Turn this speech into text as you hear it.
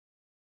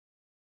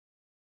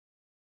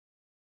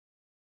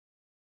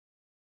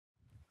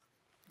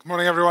Good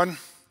morning, everyone.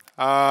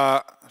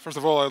 First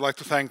of all, I'd like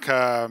to thank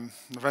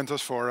Naventus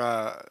for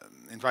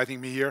inviting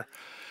me here.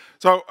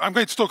 So I'm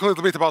going to talk a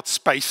little bit about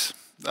space.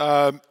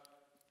 And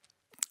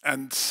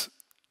assuming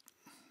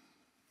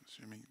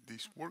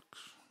this works.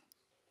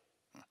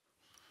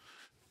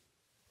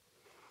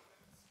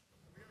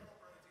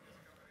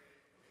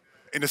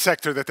 In a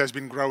sector that has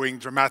been growing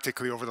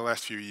dramatically over the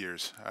last few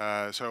years.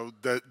 So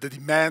the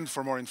demand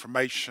for more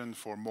information,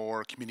 for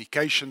more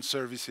communication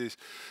services,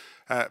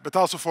 but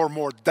also for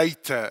more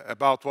data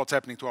about what's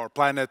happening to our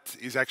planet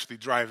is actually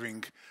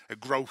driving a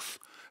growth,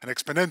 an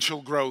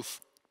exponential growth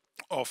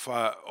of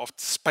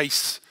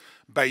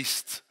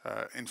space-based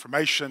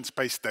information,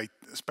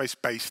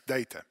 space-based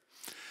data.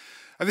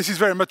 And this is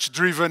very much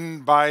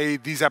driven by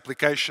these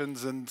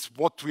applications, and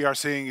what we are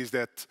seeing is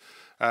that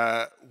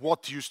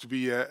what used to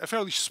be a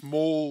fairly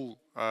small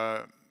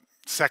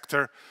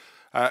sector,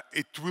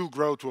 it will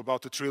grow to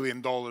about $1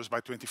 trillion by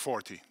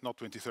 2040, not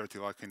 2030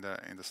 like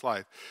in the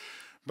slide.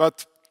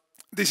 But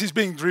this is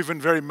being driven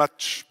very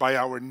much by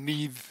our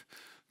need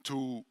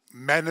to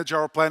manage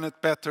our planet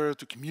better,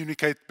 to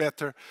communicate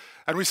better,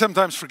 and we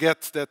sometimes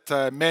forget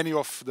that many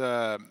of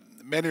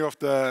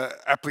the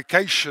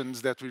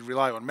applications that we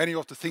rely on, many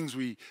of the things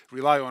we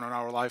rely on in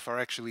our life are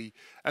actually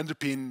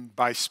underpinned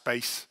by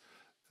space,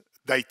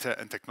 data,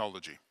 and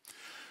technology.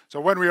 So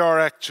when we are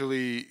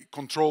actually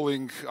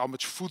controlling how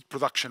much food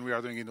production we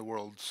are doing in the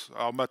world,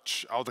 how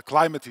the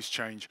climate is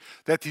changed,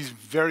 that is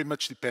very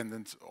much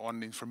dependent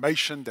on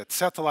information that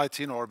satellites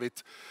in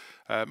orbit,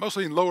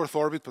 mostly in low Earth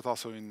orbit, but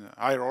also in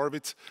higher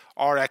orbits,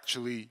 are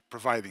actually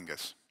providing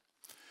us.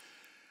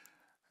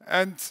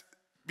 And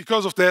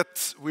because of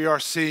that, we are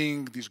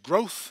seeing this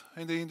growth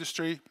in the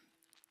industry,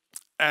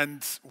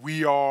 and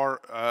we are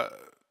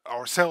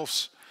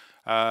ourselves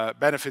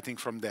benefiting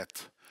from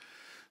that.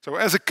 So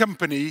as a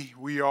company,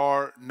 we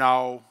are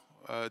now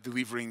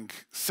delivering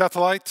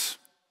satellites,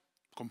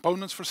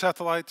 components for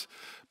satellites,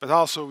 but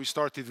also we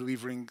started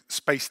delivering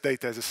space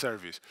data as a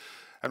service.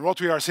 And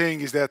what we are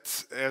seeing is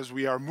that as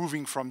we are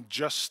moving from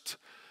just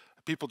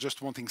people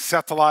just wanting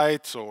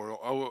satellites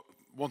or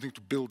wanting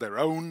to build their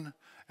own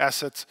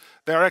assets,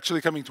 they are actually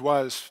coming to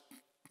us,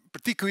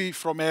 particularly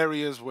from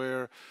areas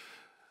where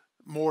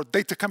more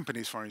data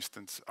companies, for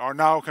instance, are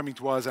now coming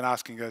to us and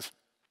asking us,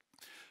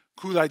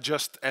 could I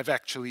just have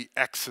actually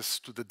access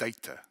to the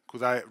data?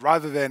 Could I,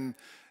 rather than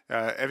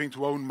having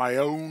to own my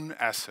own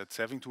assets,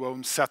 having to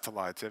own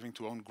satellites, having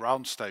to own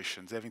ground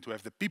stations, having to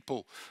have the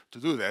people to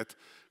do that,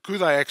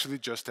 could I actually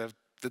just have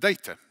the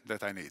data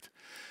that I need?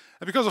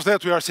 And because of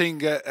that, we are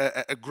seeing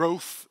a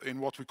growth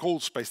in what we call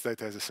space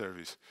data as a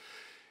service.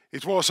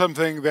 It was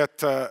something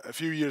that a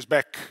few years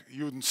back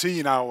you wouldn't see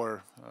in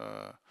our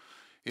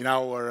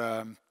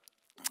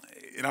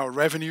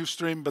revenue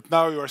stream, but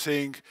now you are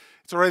seeing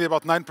it's already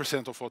about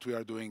 9% of what we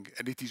are doing,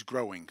 and it is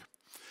growing.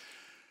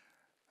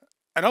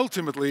 And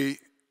ultimately,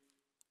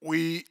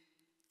 we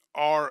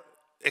are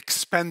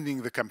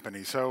expanding the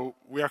company. So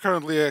we are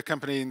currently a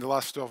company. In the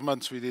last 12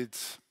 months, we did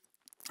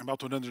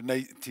about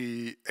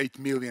 188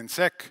 million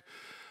SEK.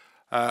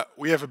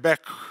 We have a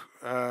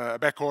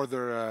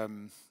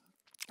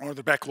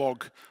order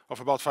backlog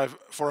of about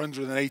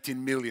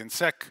 418 million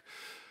SEK.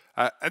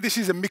 And this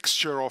is a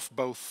mixture of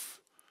both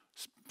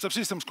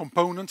subsystems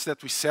components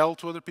that we sell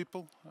to other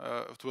people,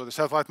 to other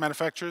satellite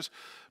manufacturers,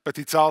 but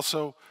it's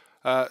also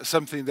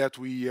something that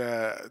we,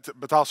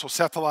 but also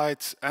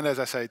satellites, and as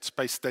I said,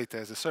 space data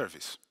as a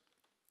service.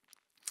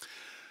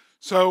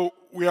 So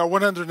we are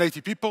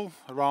 180 people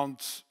around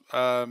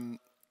in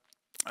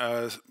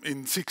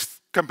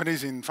 6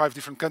 companies in 5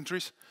 different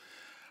countries.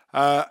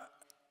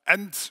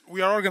 And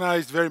we are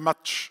organized very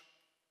much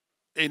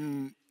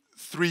in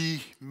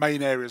 3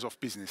 main areas of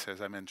business,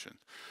 as I mentioned.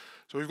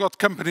 So we've got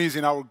companies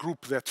in our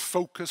group that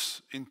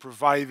focus in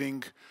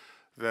providing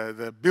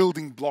the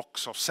building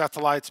blocks of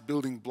satellites,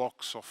 building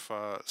blocks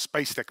of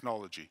space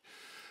technology.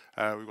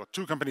 We've got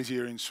 2 companies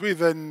here in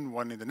Sweden,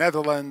 1 in the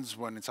Netherlands,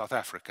 1 in South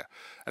Africa.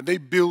 And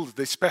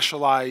they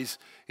specialize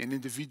in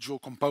individual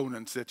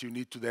components that you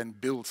need to then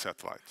build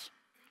satellites.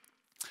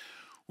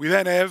 We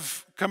then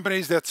have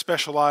companies that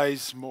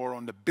specialize more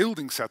on the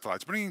building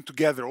satellites, bringing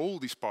together all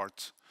these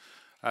parts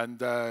and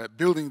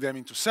building them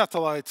into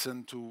satellites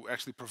and to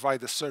actually provide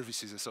the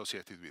services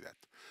associated with that.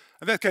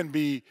 And that can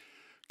be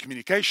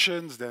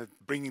communications, that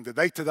bringing the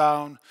data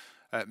down,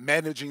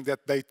 managing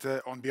that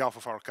data on behalf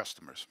of our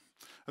customers.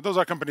 And those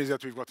are companies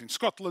that we've got in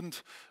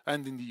Scotland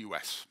and in the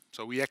US.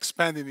 So we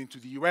expanded into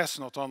the US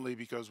not only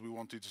because we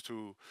wanted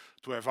to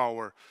have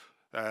our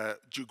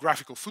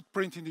geographical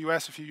footprint in the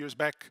US a few years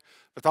back,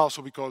 but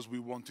also because we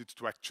wanted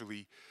to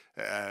actually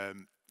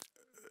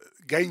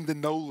gain the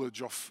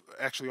knowledge of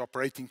actually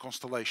operating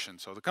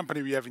constellations. So the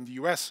company we have in the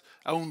US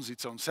owns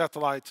its own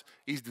satellites,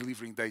 is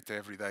delivering data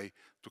every day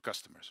to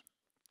customers.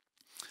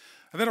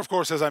 And then, of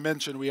course, as I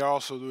mentioned, we are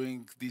also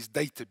doing this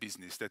data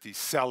business that is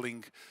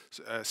selling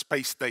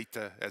space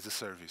data as a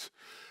service.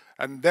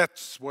 And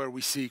that's where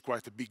we see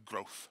quite a big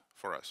growth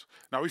for us.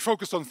 Now, we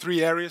focused on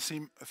 3 areas,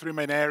 3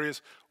 main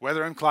areas: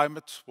 weather and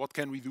climate. What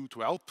can we do to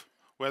help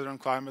weather and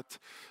climate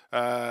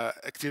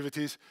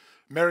activities.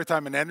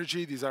 Maritime and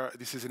energy,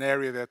 this is an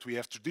area that we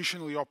have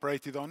traditionally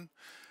operated on.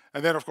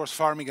 And then, of course,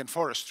 farming and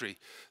forestry.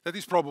 That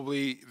is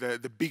probably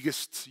the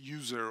biggest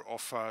user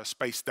of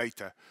space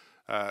data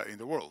in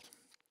the world.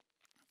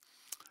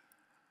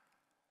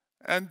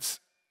 And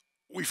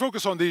we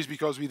focus on these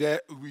because we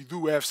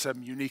do have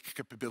some unique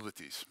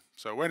capabilities.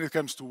 So when it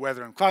comes to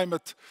weather and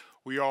climate,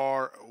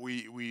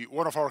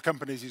 one of our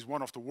companies is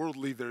one of the world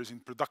leaders in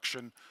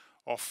production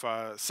of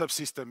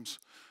subsystems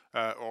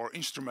or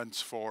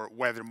instruments for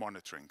weather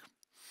monitoring.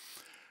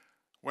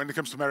 When it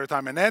comes to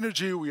maritime and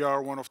energy, we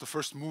are one of the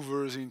first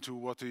movers into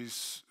what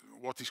is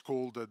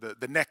called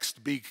the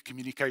next big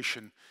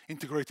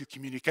integrated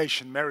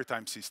communication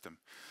maritime system,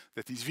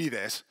 that is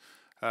VDES.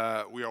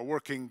 We are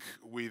working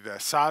with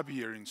Saab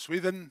here in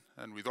Sweden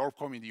and with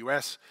Orbcom in the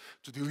US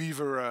to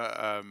deliver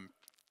a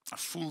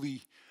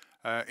fully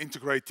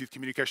integrated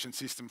communication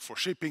system for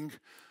shipping.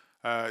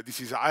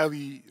 This is a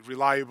highly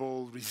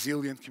reliable,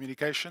 resilient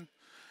communication.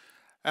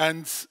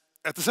 And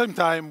at the same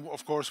time,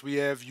 of course, we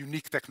have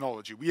unique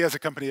technology. We as a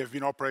company have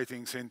been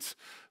operating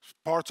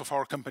parts of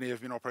our company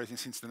have been operating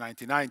since the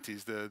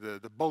 1990s.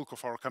 The bulk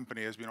of our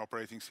company has been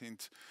operating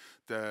since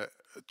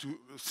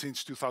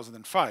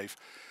 2005.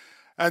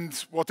 And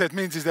what that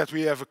means is that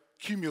we have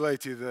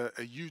accumulated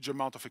a huge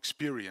amount of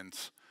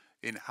experience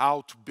in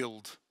how to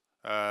build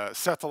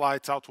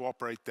satellites, how to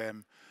operate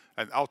them,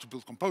 and how to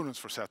build components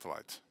for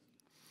satellites.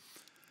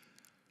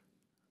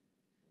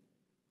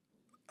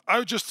 I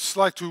would just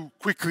like to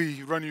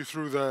quickly run you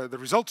through the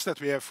results that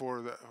we have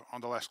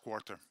on the last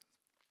quarter.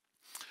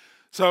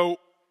 So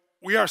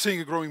we are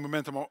seeing a growing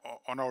momentum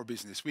on our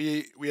business.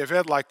 We have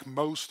had, like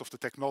most of the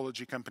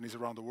technology companies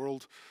around the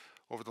world,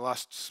 over the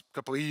last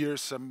couple of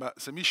years,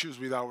 some issues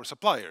with our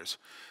suppliers.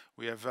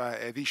 We have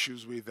had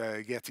issues with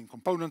getting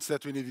components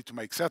that we needed to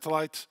make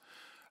satellites,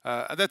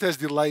 and that has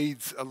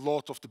delayed a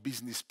lot of the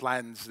business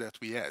plans that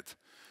we had.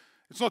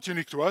 It's not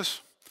unique to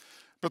us,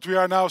 but we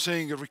are now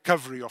seeing a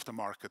recovery of the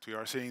market. We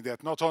are seeing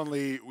that not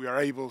only we are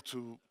able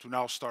to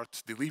now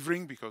start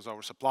delivering because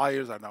our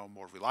suppliers are now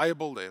more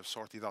reliable, they have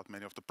sorted out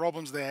many of the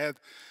problems they had,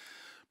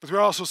 but we're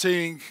also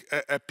seeing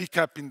a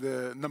pickup in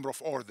the number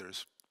of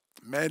orders.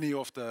 Many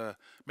of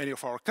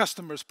our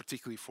customers,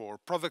 particularly for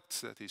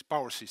products, that is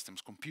power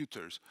systems,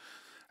 computers,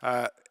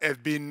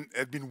 have been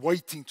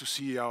waiting to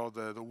see how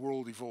the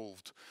world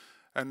evolved.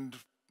 And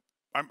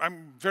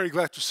I'm very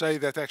glad to say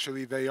that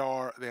actually they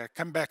are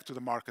come back to the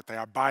market, they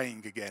are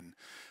buying again.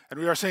 And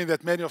we are seeing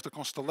that many of the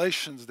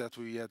constellations that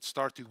we had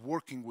started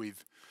working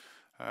with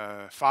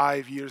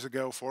 5 years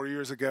ago, 4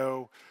 years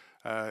ago,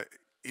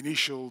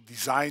 initial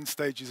design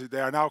stages, they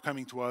are now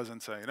coming to us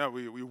and saying, no,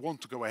 we want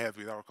to go ahead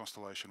with our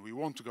constellation, we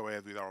want to go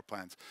ahead with our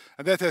plans.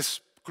 And that has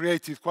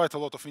created quite a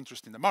lot of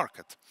interest in the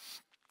market.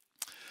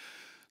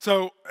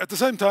 So at the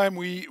same time,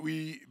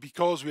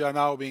 because we are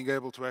now being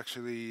able to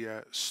actually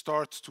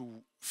start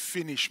to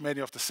finish many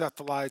of the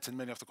satellites and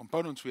many of the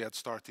components we had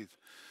started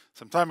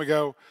some time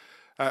ago,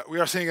 we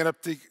are seeing an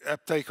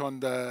uptake on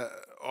the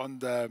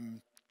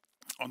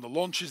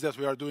launches that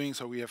we are doing.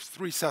 So we have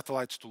 3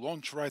 satellites to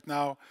launch right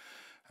now.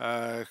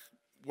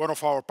 One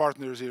of our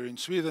partners here in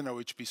Sweden,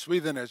 OHB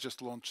Sweden, has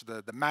just launched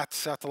the MAT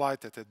satellite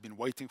that had been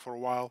waiting for a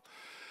while.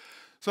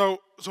 So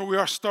we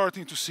are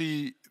starting to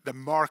see the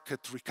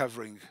market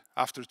recovering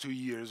after 2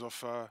 years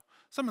of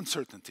some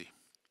uncertainty.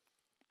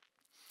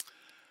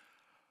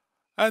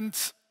 And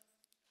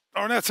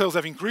our net sales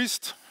have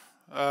increased.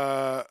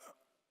 Our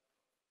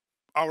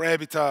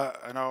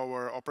EBITDA and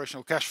our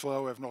operational cash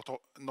flow have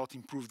not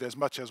improved as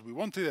much as we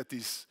wanted at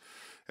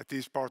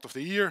this part of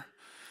the year,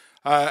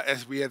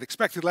 as we had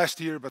expected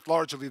last year, but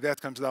largely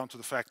that comes down to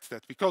the fact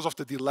that because of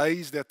the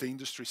delays that the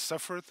industry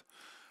suffered,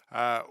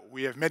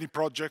 we have many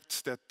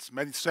projects,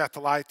 many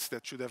satellites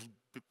that should have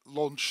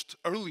launched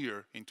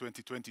earlier in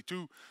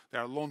 2022. They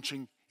are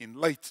launching in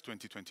late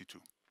 2022.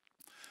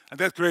 And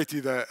that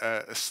created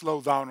a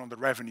slowdown on the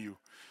revenue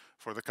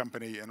for the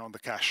company and on the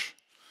cash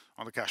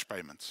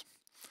payments.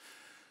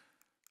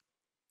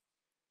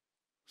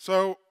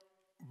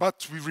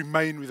 But we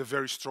remain with a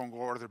very strong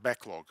order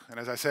backlog. And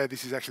as I said,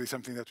 this is actually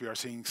something that we are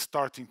seeing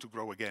starting to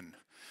grow again.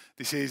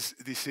 This is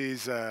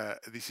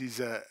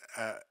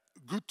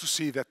good to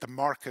see that the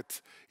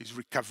market is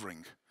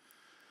recovering.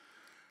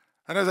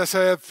 And as I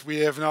said, we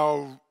have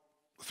now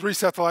 3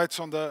 satellites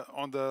on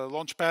the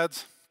launch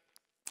pads.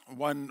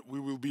 One, we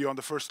will be on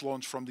the first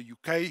launch from the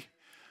UK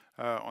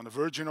on the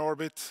Virgin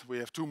orbit. We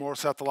have 2 more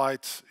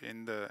satellites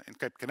in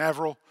Cape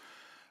Canaveral,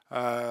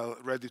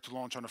 ready to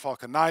launch on the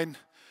Falcon 9.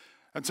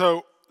 And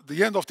so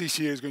the end of this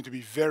year is going to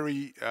be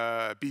very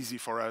busy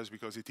for us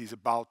because it is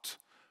about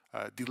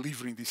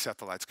delivering these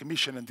satellites,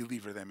 commission and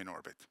deliver them in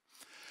orbit.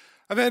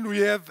 And then we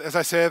have, as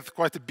I said,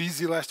 quite a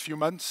busy last few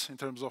months in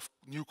terms of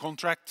new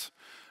contracts.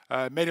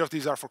 Many of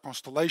these are for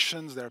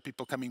constellations. There are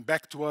people coming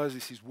back to us.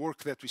 This is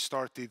work that we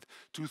started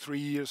 2, 3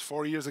 years,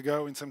 4 years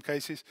ago in some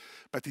cases,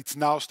 but it's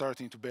now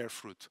starting to bear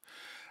fruit.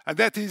 And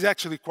that is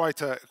actually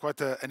quite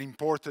an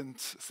important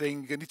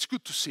thing, and it's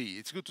good to see.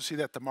 It's good to see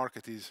that the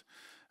market is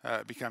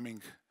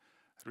becoming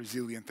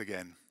resilient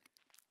again.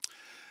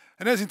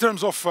 And as in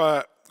terms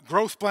of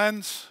growth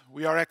plans,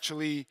 we are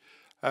actually,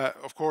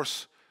 of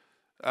course,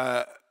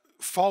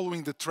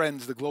 following the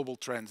trends, the global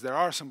trends. There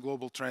are some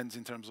global trends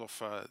in terms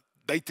of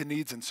data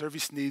needs and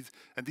service needs,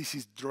 and this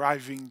is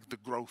driving the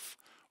growth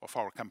of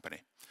our company.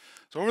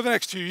 So over the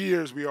next few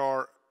years, we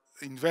are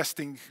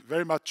investing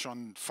very much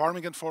on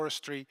farming and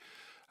forestry.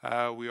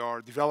 We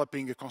are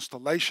developing a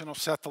constellation of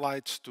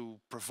satellites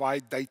to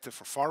provide data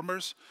for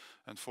farmers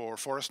and for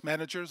forest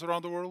managers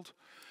around the world.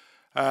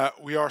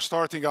 We are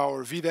starting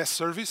our VDES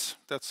service.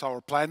 That's our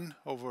plan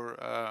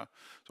over.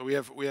 So we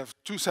have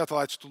 2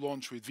 satellites to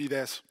launch with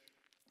VDES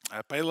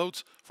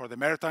payloads for the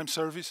maritime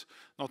service,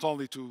 not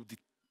only to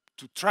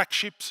track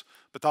ships,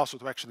 but also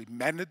to actually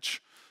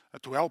manage,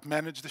 to help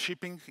manage the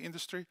shipping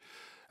industry.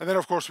 And then,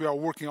 of course, we are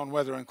working on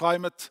weather and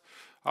climate.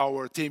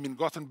 Our team in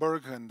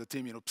Gothenburg and the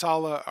team in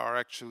Uppsala are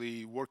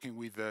actually working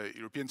with the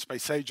European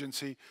Space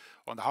Agency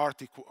on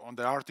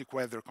the Arctic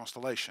weather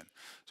constellation.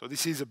 So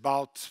this is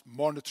about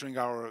monitoring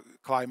our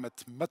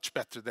climate much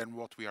better than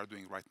what we are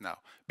doing right now,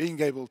 being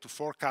able to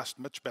forecast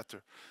much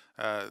better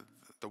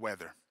the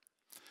weather.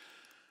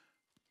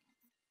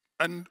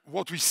 And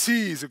what we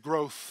see is a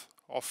growth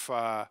of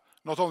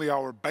not only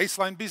our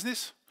baseline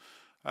business,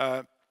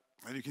 and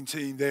you can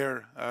see in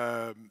there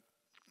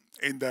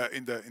in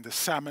the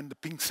salmon, the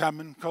pink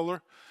salmon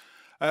color,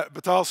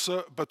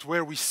 but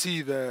where we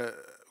see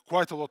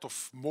quite a lot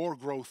of more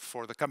growth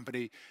for the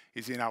company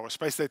is in our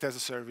space data as a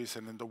service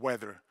and in the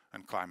weather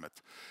and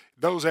climate.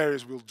 Those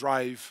areas will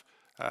drive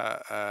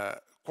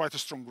quite a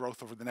strong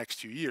growth over the next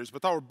few years,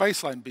 but our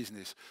baseline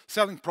business,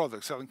 selling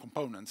products, selling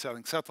components,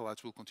 selling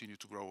satellites, will continue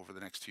to grow over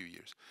the next few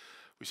years.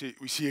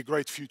 We see a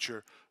great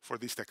future for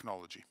this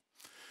technology.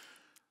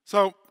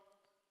 So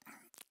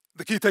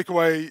the key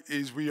takeaway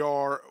is we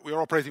are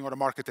operating on a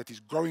market that is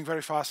growing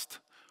very fast.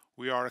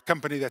 We are a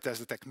company that has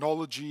the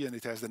technology and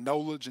it has the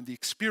knowledge and the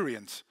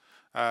experience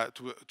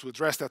to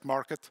address that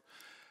market.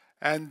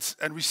 And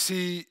we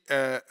see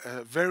a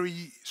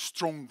very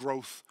strong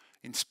growth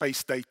in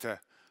space data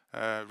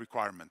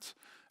requirements.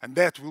 And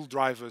that will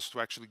drive us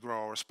to actually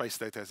grow our space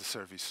data as a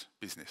service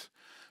business.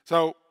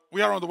 So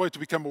we are on the way to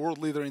become a world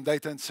leader in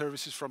data and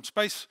services from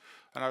space,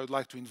 and I would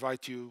like to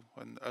invite you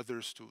and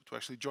others to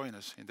actually join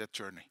us in that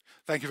journey.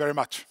 Thank you very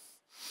much.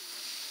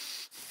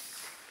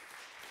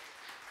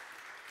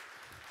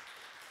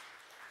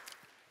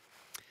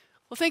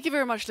 Well, thank you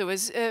very much,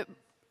 Louis.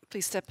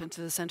 Please step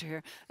into the center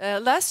here.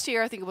 Last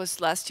year, I think it was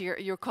last year,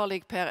 your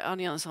colleague Per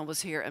Arniansson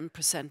was here and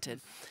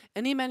presented.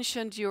 And he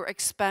mentioned your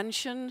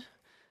expansion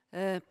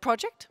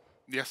project.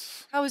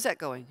 Yes. How is that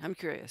going? I'm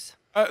curious.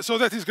 So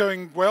that is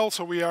going well.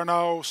 So we are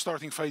now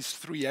starting phase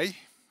 3A.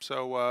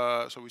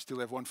 So we still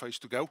have 1 phase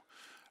to go.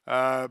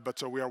 But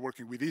so we are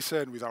working with ISA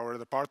and with our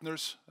other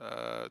partners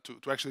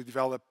to actually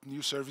develop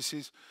new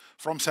services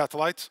from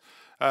satellites.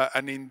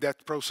 And in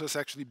that process,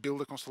 actually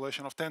build a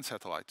constellation of 10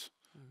 satellites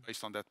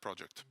based on that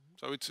project.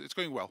 So it's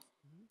going well.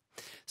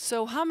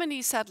 So how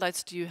many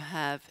satellites do you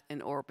have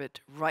in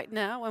orbit right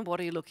now? And what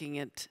are you looking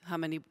at? How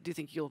many do you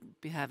think you'll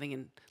be having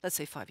in, let's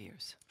say, 5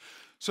 years?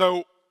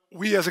 So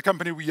we as a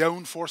company, we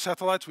own 4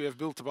 satellites. We have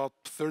built about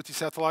 30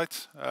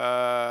 satellites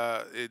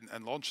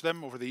and launched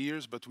them over the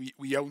years, but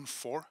we own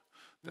 4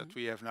 that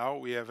we have now.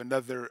 We have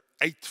another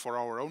 8 for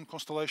our own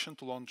constellation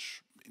to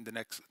launch in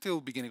the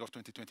till beginning of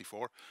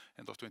 2024,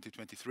 end of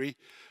 2023.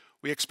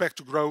 We expect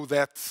to grow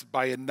that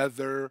by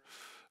another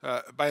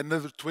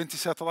 20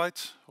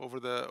 satellites over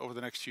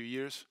the next few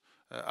years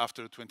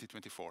after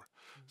 2024.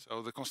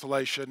 So the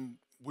constellation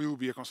will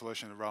be a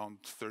constellation around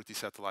 30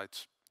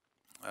 satellites,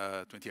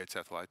 28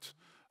 satellites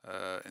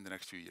in the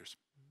next few years.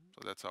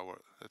 So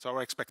that's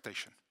our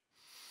expectation.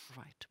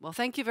 Right. Well,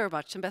 thank you very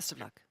much and best of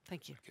luck.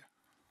 Thank you.